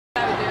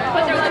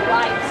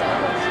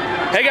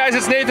Hey guys,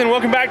 it's Nathan.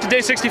 Welcome back to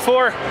day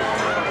 64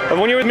 of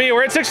When You're With Me.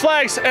 We're at Six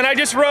Flags, and I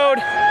just rode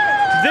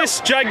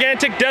this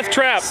gigantic death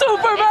trap.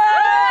 Superman!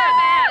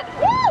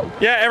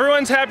 Yeah,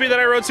 everyone's happy that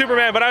I rode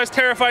Superman, but I was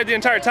terrified the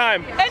entire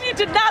time. And you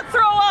did not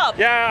throw up!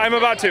 Yeah, I'm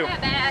about to.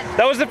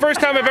 That was the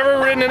first time I've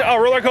ever ridden a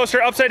roller coaster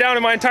upside down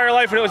in my entire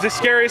life, and it was the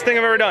scariest thing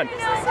I've ever done.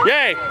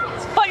 Yay!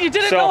 But you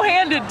did it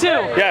no-handed too.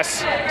 Yes.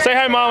 Say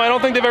hi, Mom. I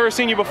don't think they've ever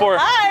seen you before.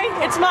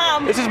 Hi, it's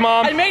Mom. This is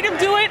Mom. I made him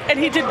do it, and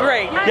he did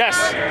great. Yes.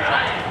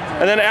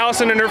 And then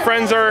Allison and her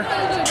friends are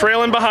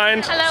trailing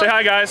behind. Hello. Say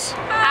hi, guys.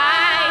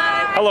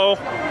 Hi. Hello.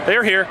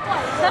 They're here.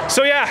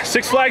 So yeah,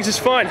 Six Flags is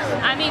fun.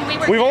 I mean,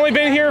 We've only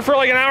been here for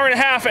like an hour and a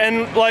half,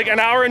 and like an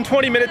hour and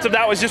 20 minutes of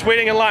that was just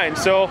waiting in line.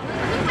 So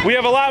we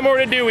have a lot more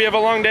to do. We have a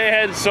long day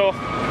ahead. So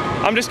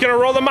I'm just gonna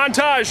roll the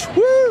montage.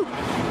 Woo!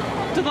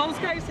 Do those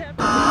guys have...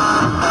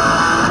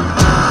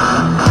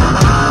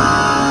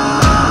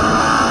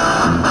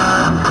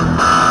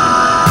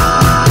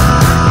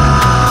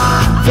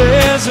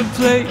 There's a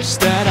place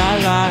that I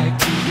like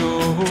to go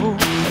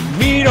and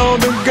meet all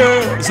the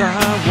girls I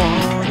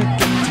wanna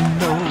get to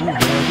know,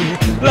 where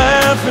we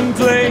laugh and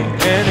play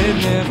and it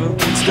never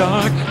gets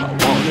dark. I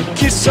wanna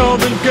kiss all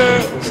the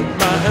girls in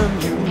my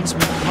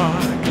amusement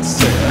park. I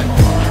said,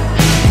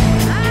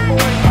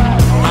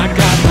 I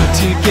got my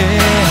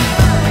ticket,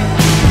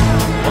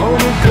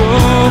 wanna go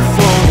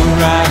for a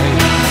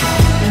ride.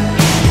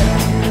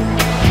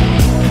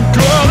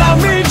 Girl, I'll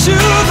meet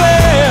you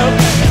there.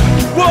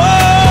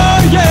 Whoa,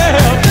 yeah,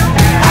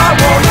 I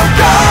wanna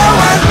go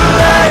and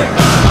play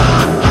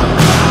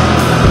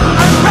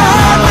and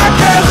ride my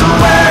cares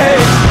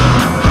away.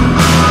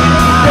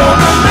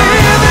 Gonna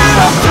live it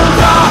up till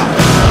dark,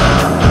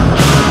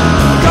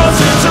 'cause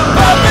it's a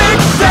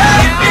perfect day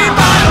in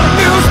my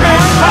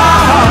amusement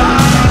park.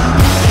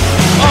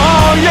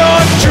 All your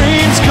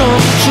dreams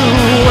come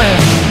true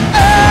and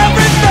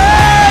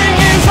everything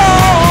is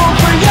on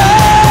for you.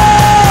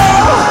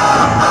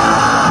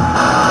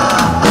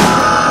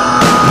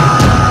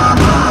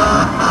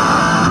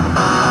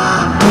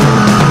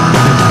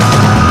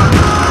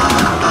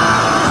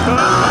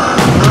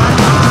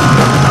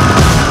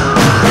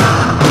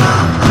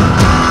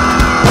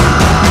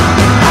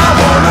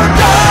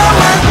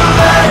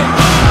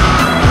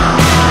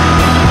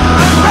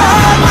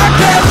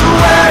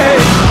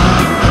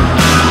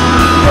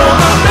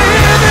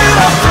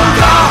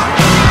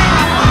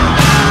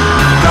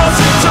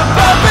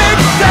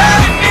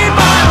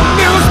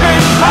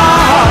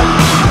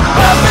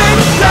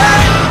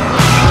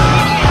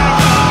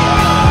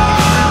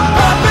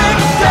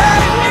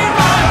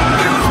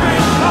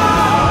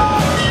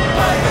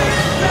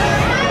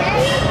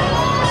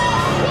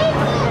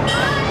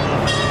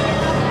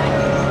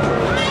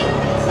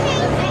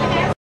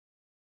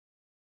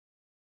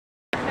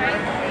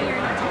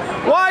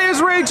 Why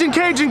is Raging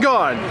Cajun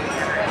gone?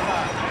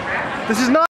 This is not